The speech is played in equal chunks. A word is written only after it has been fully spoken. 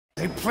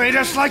They played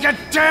us like a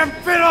damn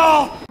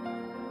fiddle!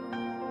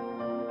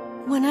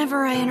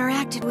 Whenever I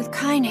interacted with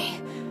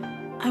Kainé,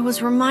 I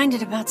was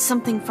reminded about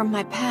something from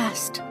my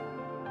past.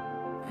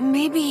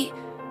 Maybe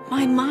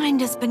my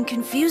mind has been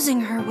confusing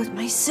her with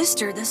my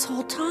sister this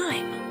whole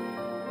time.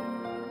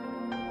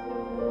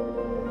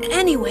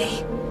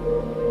 Anyway...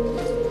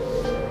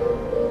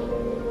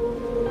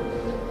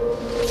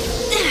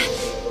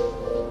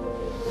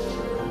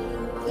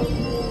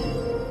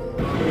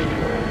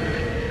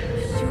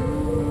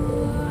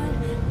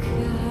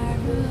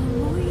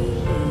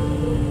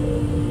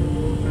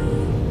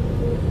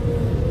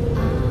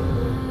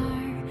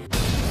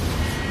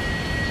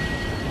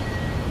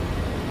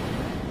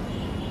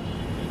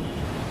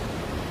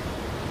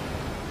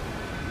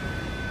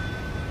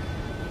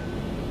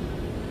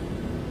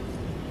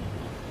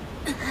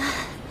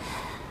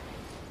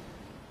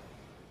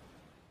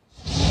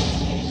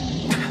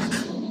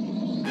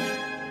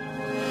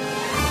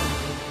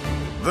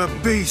 The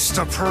beast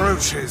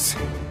approaches.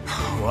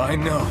 Oh, I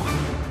know.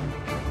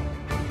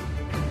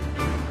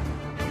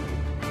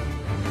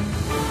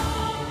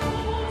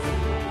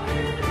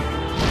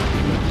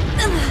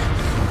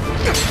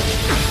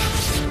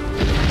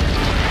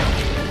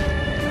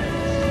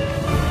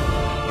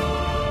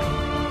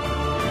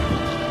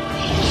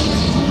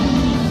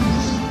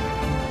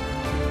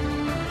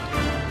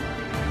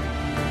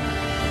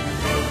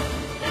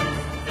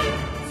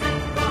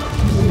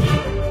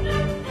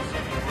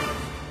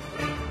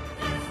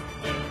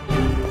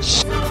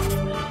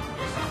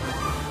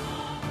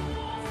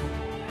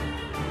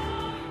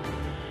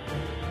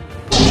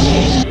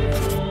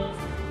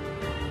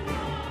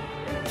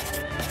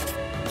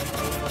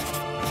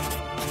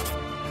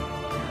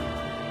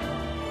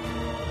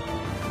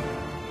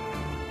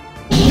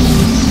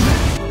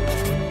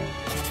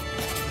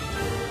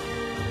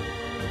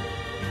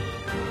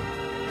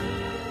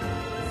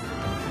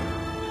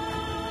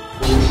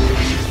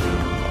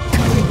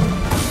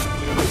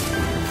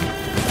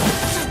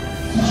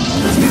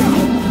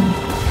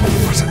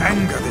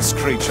 This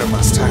creature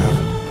must have.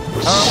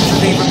 How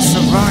did it even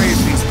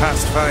survive these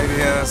past 5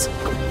 years?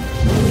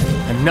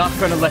 I'm not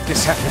gonna let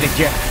this happen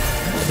again.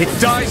 It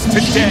dies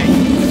today!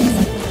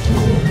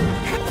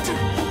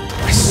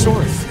 My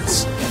sword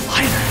feels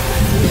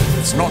lighter.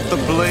 It's not the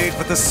blade,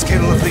 but the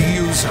skill of the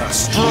user.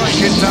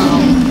 Strike it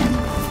down!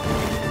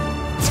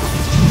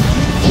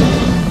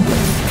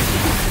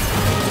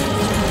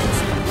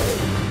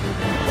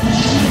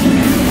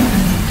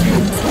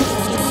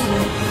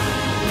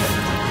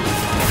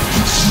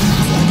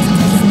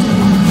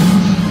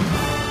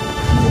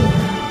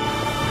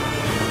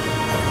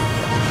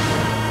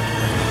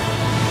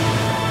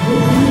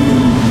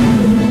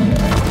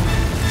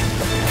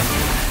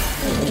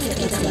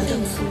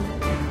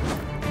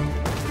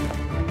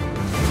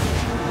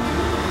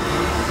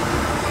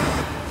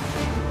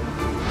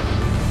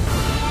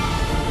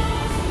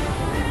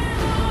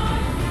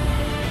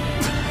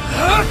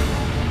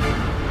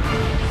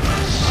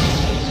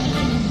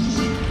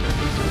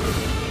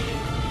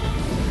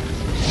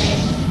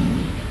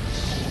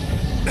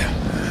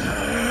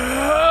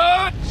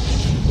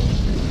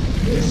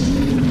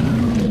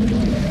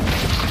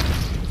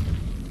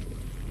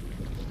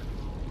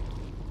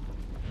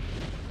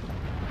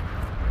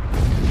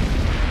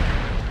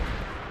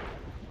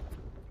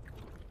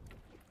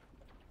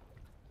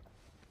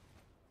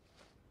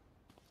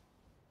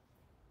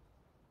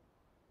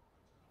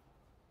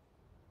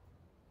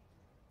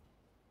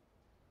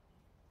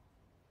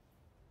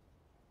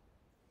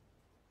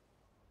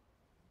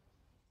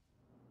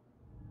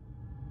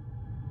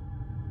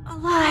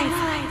 Alive!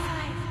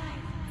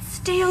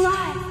 Stay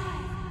alive!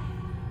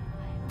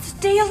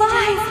 Stay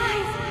alive!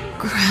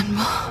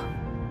 Grandma...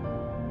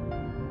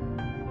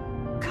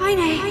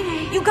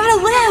 Kainé, you gotta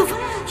live!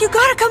 You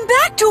gotta come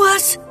back to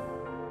us!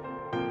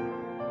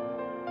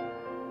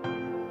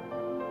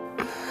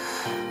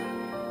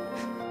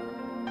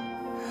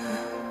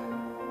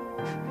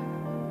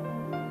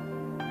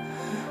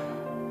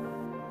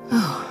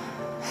 Oh,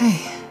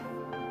 hey.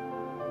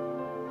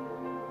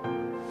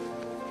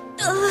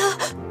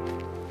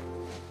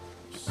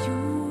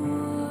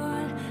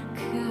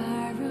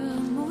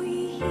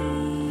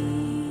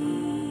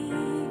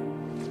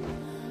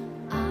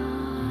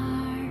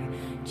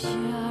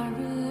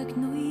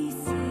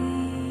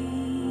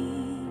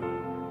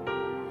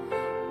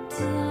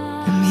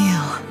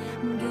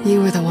 You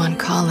were the one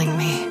calling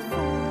me,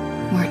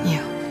 weren't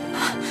you?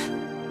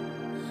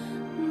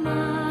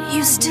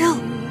 You still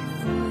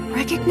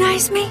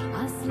recognize me?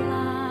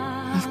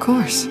 Of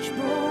course.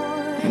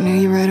 I knew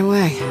you right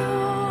away.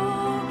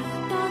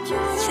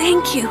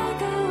 Thank you,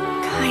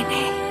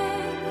 Kainé.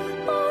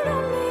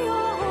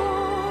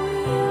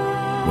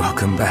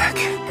 Welcome back,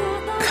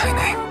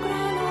 Kainé.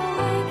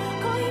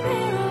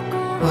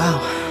 Wow,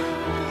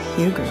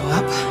 you grew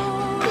up.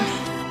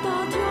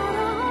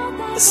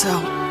 So,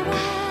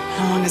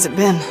 how long has it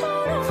been?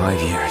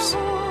 5 years.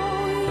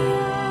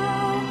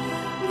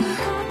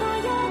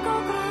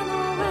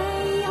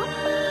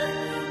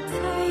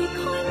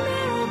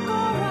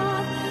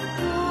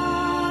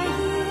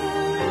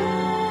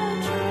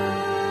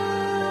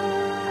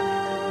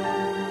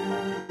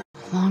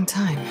 long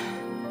time.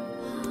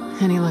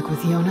 Any luck with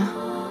Yona?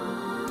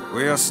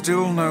 We are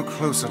still no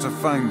closer to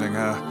finding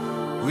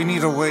her. We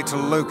need a way to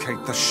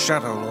locate the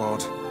Shadow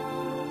Lord.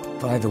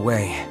 By the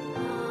way,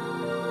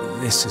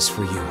 this is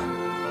for you.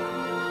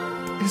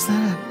 Is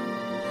that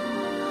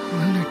a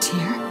lunar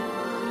tear?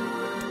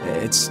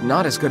 It's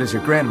not as good as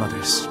your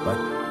grandmother's, but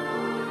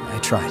I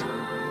tried.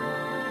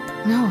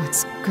 No,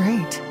 it's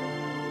great.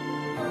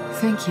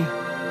 Thank you.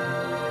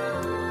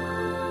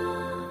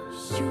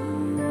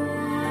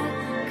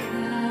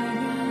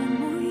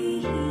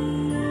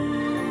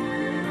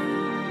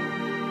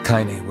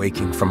 Kainé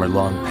waking from her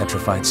long,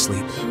 petrified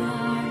sleep.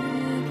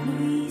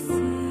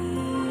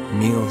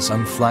 Emil's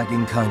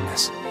unflagging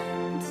kindness.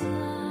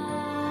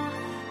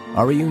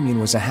 Our reunion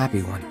was a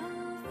happy one,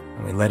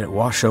 and we let it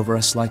wash over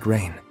us like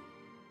rain.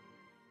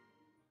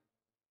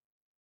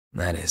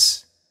 That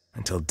is,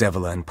 until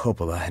Devila and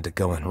Popola had to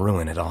go and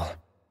ruin it all.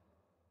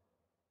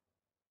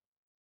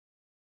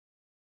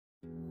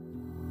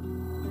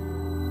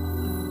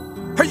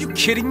 Are you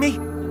kidding me?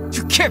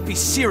 You can't be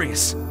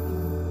serious!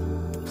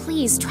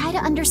 Please, try to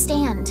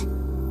understand.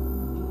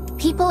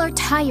 People are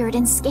tired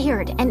and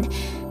scared, and...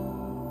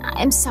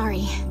 I'm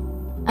sorry.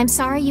 I'm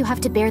sorry you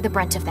have to bear the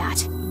brunt of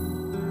that.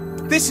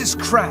 This is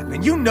crap,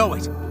 and you know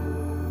it!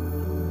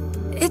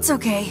 It's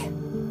okay.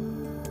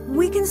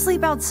 We can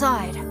sleep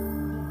outside.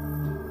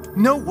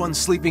 No one's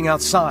sleeping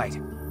outside.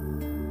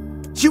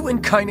 You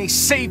and Kainé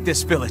saved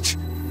this village,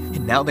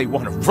 and now they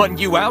want to run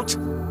you out?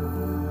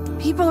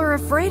 People are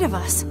afraid of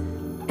us.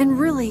 And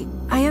really,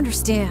 I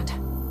understand.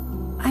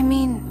 I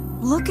mean,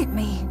 look at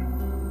me.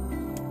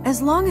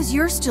 As long as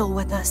you're still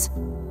with us,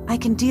 I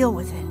can deal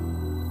with it.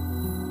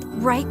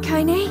 Right,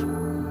 Kainé?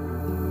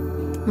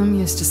 I'm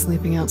used to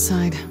sleeping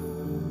outside.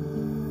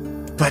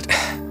 But...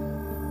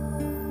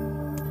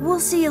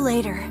 We'll see you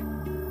later.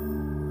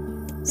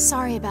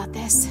 Sorry about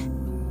this.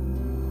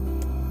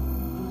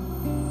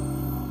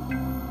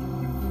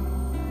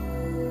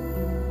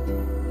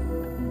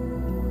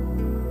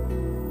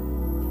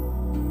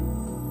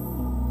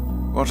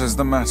 What is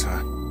the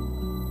matter?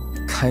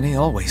 Kainé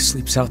always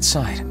sleeps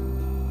outside.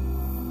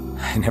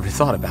 I never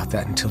thought about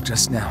that until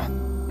just now.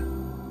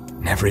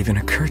 Never even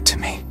occurred to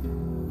me.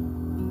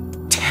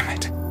 Damn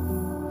it.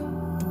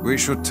 We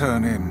should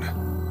turn in.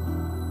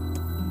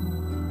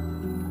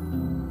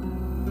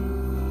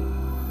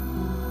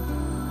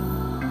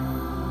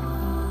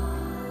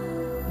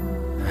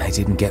 I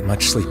didn't get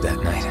much sleep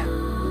that night.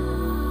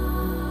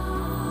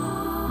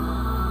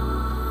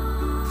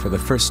 For the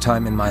first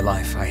time in my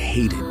life, I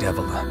hated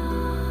Devila.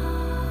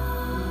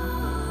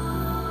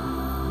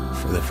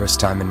 For the first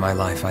time in my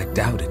life, I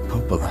doubted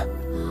Popola.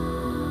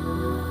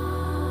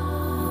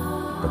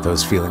 But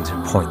those feelings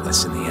are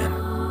pointless in the end.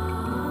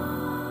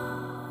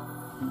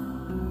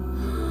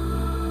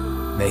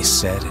 They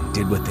said and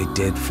did what they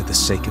did for the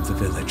sake of the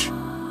village.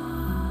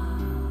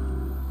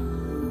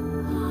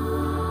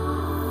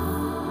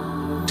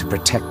 To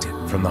protect it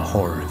from the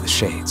horror of the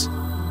Shades.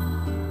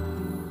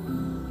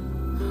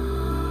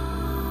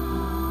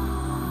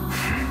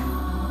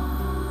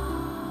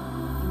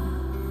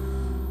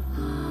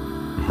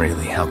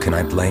 Really, how can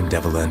I blame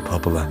Devila and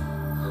Popola?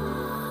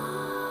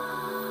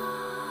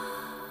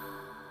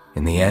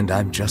 In the end,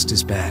 I'm just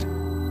as bad.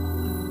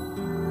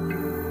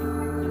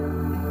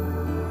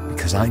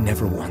 Because I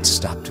never once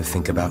stopped to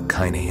think about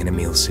Kainé and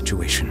Emil's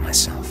situation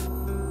myself.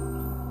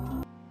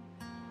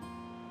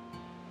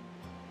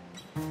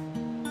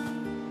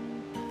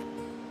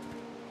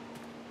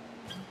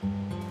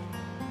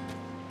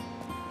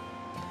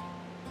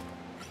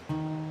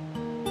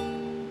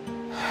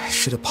 I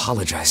should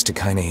apologize to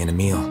Kainé and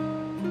Emil.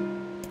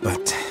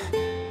 But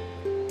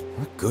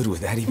what good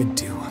would that even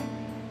do?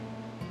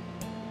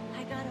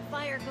 I got a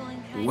fire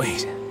going, Kainé.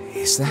 Wait,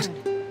 is that...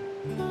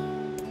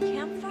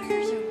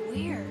 Campfires are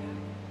weird.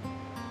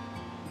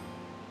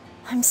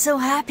 I'm so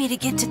happy to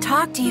get to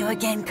talk to you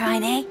again,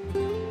 Kainé.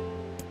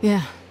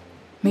 Yeah,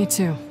 me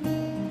too.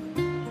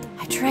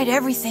 I tried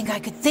everything I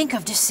could think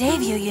of to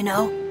save you, you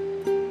know.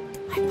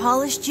 I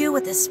polished you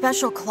with this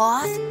special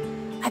cloth.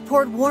 I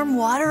poured warm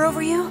water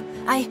over you.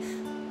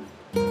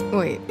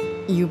 Wait,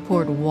 you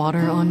poured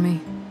water on me?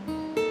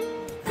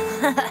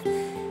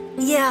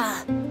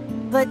 Yeah,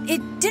 but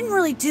it didn't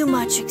really do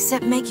much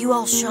except make you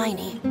all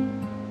shiny.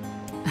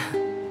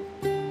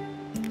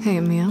 Hey,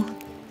 Emil.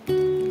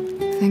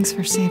 Thanks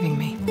for saving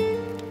me.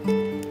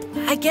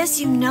 I guess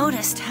you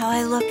noticed how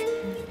I look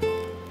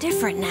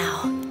different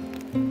now.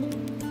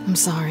 I'm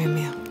sorry,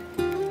 Emil.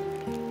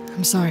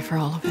 I'm sorry for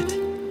all of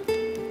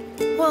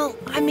it. Well,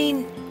 I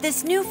mean,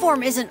 this new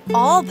form isn't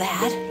all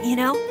bad, you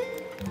know?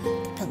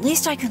 At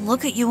least I can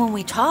look at you when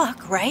we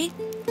talk, right?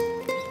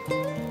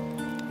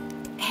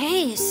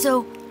 Hey,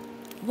 so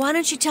why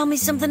don't you tell me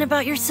something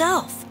about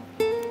yourself?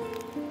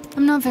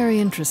 I'm not very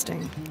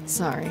interesting.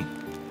 Sorry.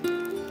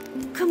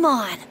 Come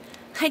on,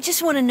 I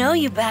just want to know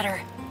you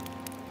better.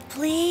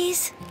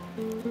 Please?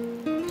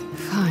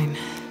 Fine.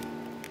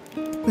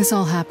 This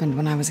all happened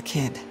when I was a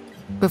kid,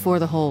 before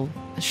the whole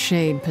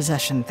shade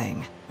possession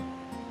thing.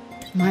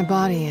 My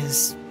body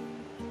is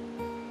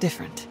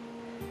different.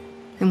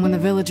 And when the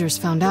villagers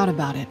found out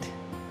about it,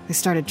 they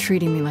started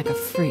treating me like a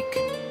freak.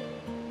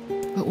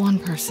 But one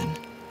person,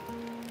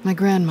 my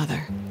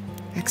grandmother,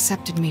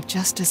 accepted me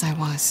just as I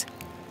was.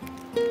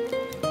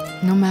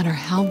 No matter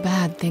how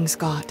bad things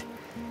got,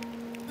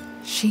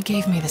 she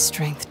gave me the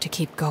strength to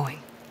keep going.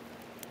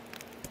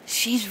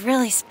 She's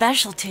really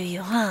special to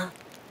you, huh?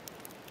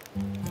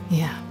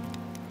 Yeah.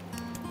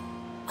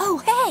 Oh,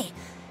 hey!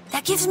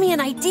 That gives me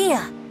an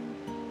idea!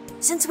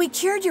 Since we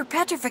cured your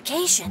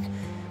petrification,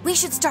 we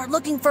should start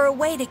looking for a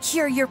way to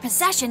cure your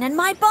possession in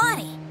my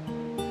body!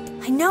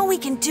 I know we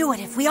can do it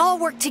if we all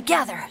work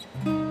together.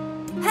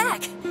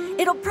 Heck,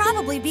 it'll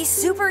probably be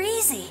super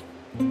easy.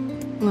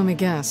 Let me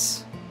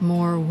guess.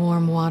 More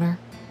warm water?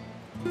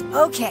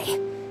 Okay,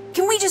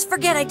 can we just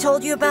forget I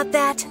told you about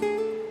that?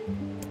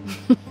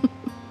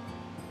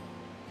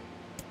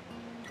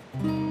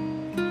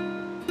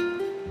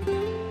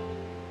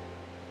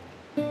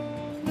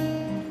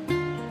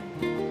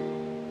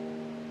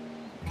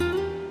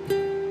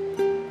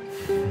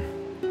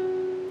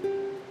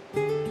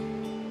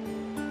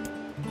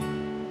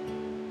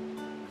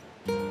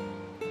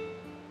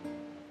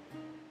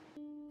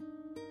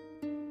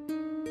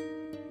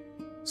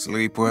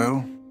 Sleep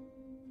well?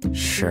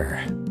 Sure.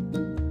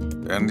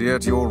 And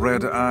yet your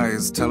red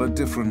eyes tell a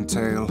different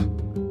tale.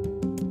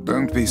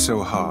 Don't be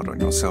so hard on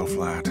yourself,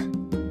 lad.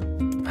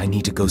 I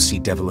need to go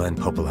see Devila and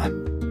Popola.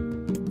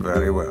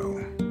 Very well.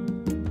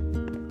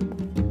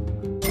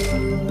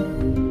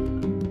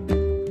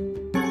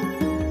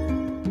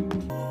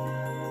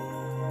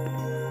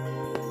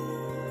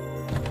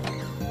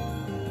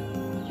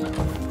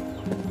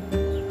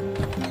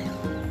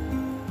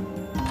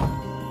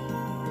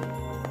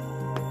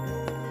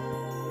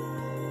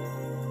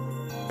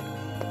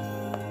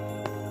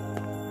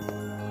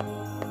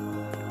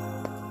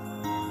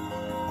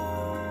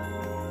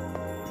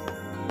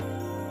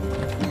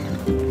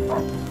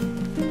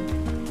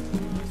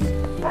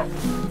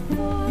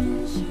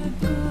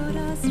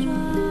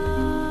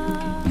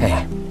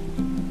 Hey.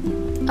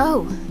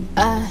 Oh,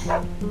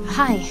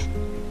 hi.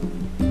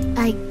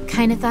 I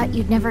kinda thought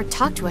you'd never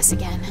talk to us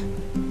again.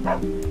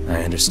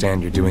 I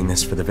understand you're doing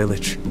this for the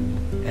village,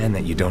 and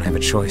that you don't have a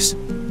choice.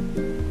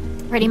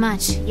 Pretty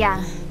much,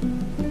 yeah.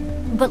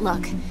 But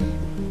look,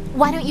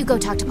 why don't you go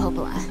talk to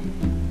Popola?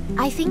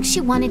 I think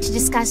she wanted to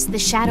discuss the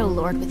Shadow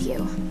Lord with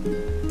you.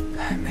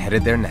 I'm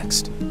headed there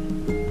next.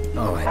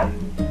 Oh, and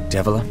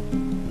Devila?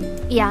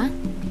 Yeah?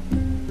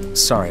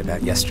 Sorry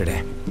about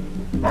yesterday.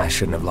 I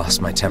shouldn't have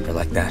lost my temper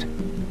like that.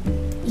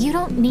 You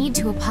don't need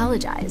to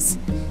apologize.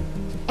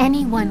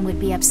 Anyone would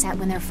be upset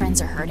when their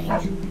friends are hurting.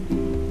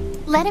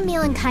 Let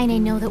Emil and Kainé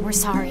know that we're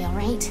sorry,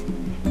 alright?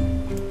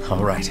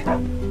 Alright.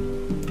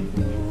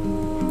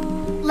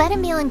 Let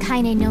Emil and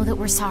Kainé know that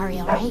we're sorry,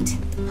 alright?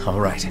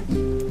 Alright.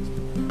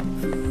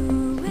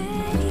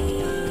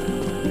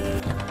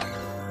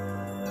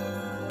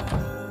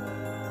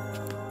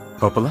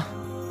 Popola?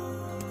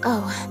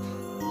 Oh,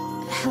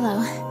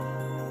 hello.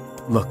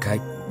 Look, I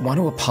want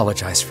to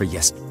apologize for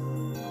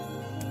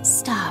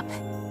Stop.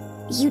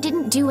 You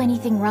didn't do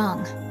anything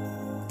wrong.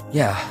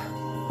 Yeah,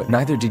 but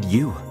neither did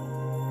you.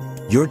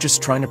 You're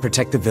just trying to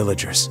protect the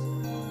villagers.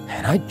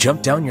 And I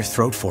jumped down your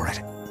throat for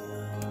it.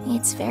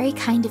 It's very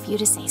kind of you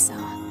to say so.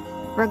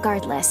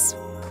 Regardless,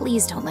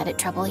 please don't let it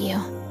trouble you.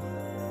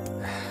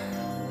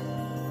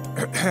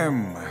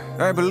 Ahem.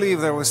 I believe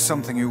there was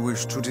something you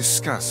wished to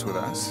discuss with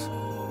us.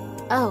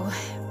 Oh,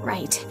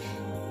 right.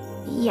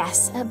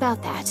 Yes,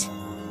 about that.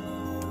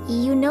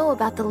 You know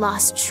about the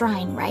lost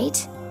shrine,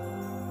 right?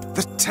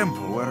 The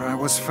temple where I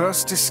was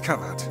first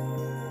discovered.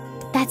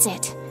 That's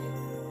it.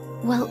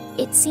 Well,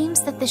 it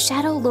seems that the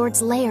Shadow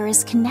Lord's lair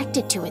is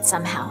connected to it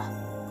somehow.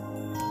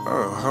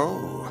 Oh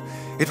ho.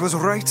 It was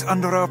right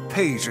under our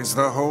pages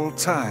the whole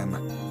time.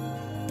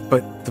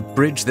 But the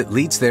bridge that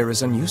leads there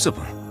is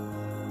unusable.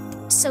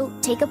 So,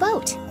 take a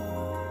boat.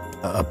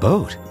 A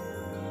boat?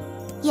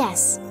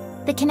 Yes.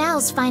 The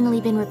canal's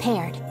finally been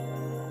repaired.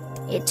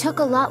 It took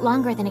a lot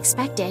longer than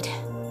expected,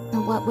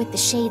 what with the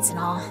shades and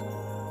all.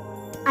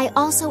 I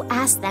also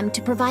asked them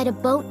to provide a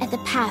boat at the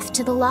path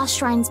to the Lost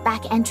Shrine's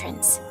back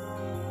entrance.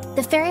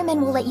 The ferryman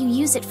will let you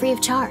use it free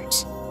of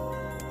charge.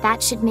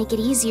 That should make it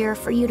easier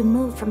for you to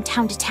move from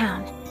town to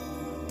town.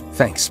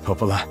 Thanks,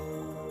 Popola.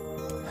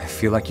 I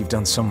feel like you've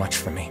done so much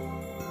for me.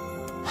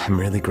 I'm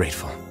really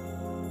grateful.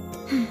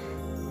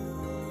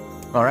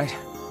 Alright,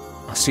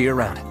 I'll see you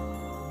around.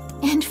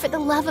 And for the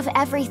love of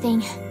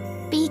everything,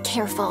 be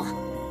careful.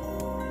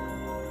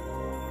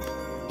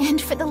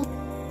 And for the...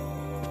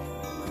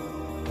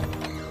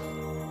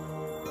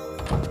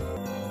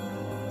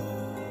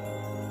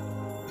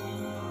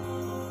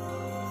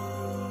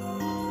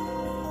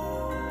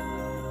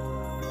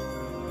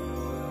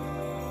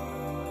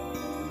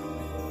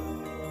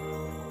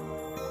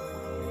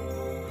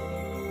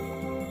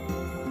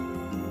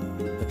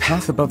 The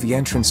path above the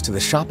entrance to the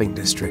shopping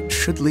district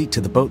should lead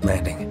to the boat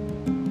landing.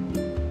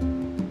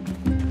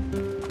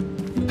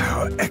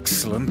 How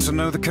excellent to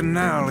know the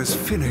canal is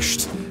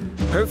finished.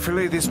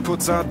 Hopefully this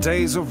puts our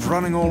days of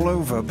running all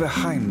over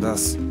behind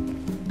us.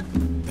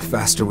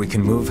 faster we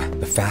can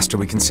move, the faster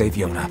we can save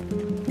Yona.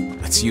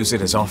 Let's use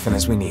it as often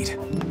as we need.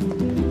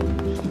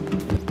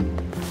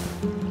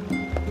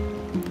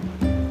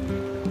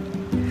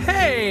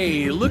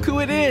 Hey, look who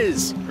it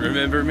is!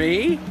 Remember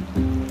me?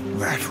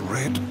 That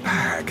red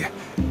bag.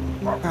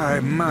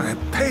 My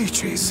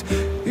pages.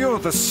 You're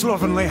the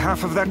slovenly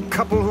half of that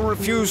couple who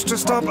refused to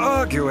stop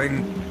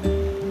arguing.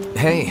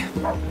 Hey,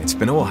 it's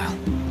been a while.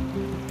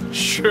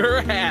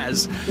 Sure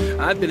has.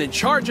 I've been in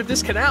charge of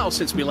this canal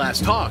since we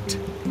last talked.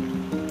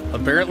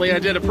 Apparently I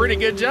did a pretty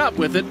good job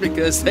with it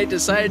because they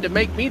decided to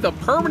make me the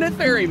permanent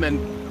ferryman.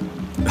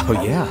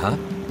 Oh yeah, huh?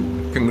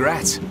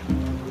 Congrats.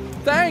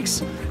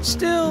 Thanks.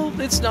 Still,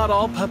 it's not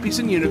all puppies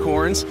and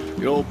unicorns.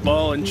 The old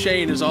ball and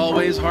chain is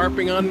always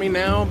harping on me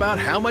now about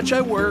how much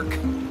I work.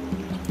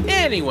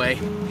 Anyway,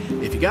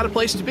 if you got a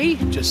place to be,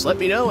 just let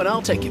me know and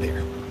I'll take you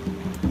there.